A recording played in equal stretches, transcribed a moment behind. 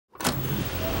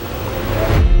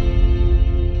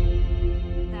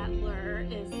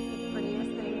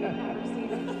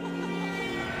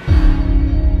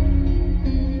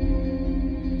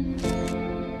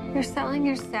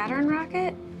Saturn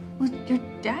rocket? Well, your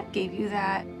dad gave you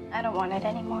that. I don't want it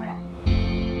anymore.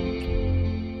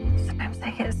 Sometimes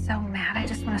I get so mad, I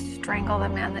just want to strangle the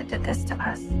man that did this to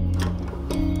us.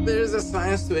 There's a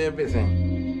science to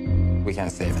everything. We can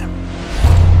save them.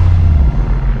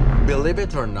 Believe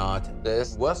it or not,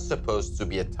 this was supposed to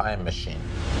be a time machine.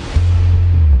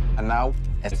 And now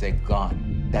it's a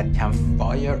gun that can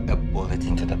fire a bullet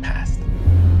into the past.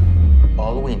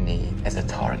 All we need is a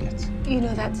target. You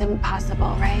know that's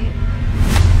impossible, right?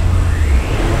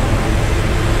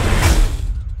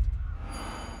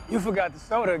 You forgot the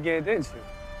soda again, didn't you?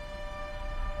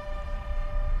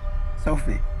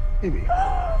 Sophie, baby.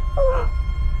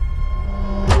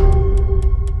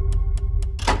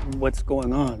 What's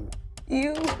going on?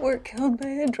 You were killed by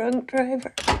a drunk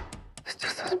driver. This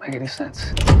just doesn't make any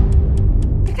sense.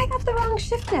 I think I got the wrong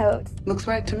shift note. Looks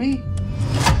right to me.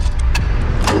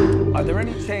 Are there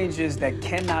any changes that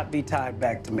cannot be tied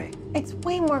back to me? It's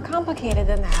way more complicated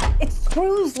than that. It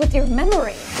screws with your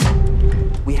memory.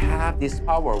 We have this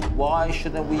power. Why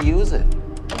shouldn't we use it?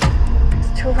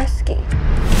 It's too risky.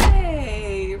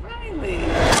 Hey, Riley.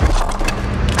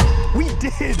 We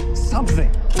did something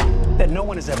that no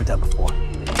one has ever done before.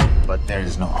 But there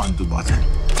is no undo button.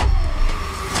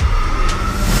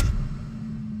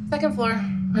 Second floor,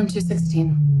 room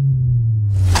 216.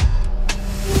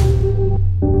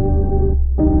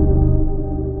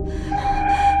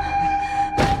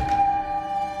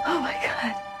 Oh my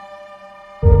God.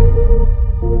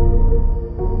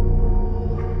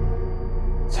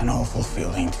 It's an awful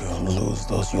feeling to lose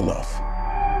those you love.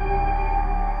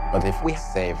 But if we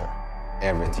save her,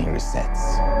 everything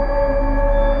resets.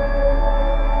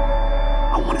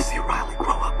 I want to see Riley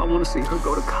grow up. I want to see her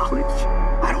go to college.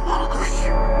 I don't want to lose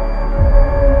you.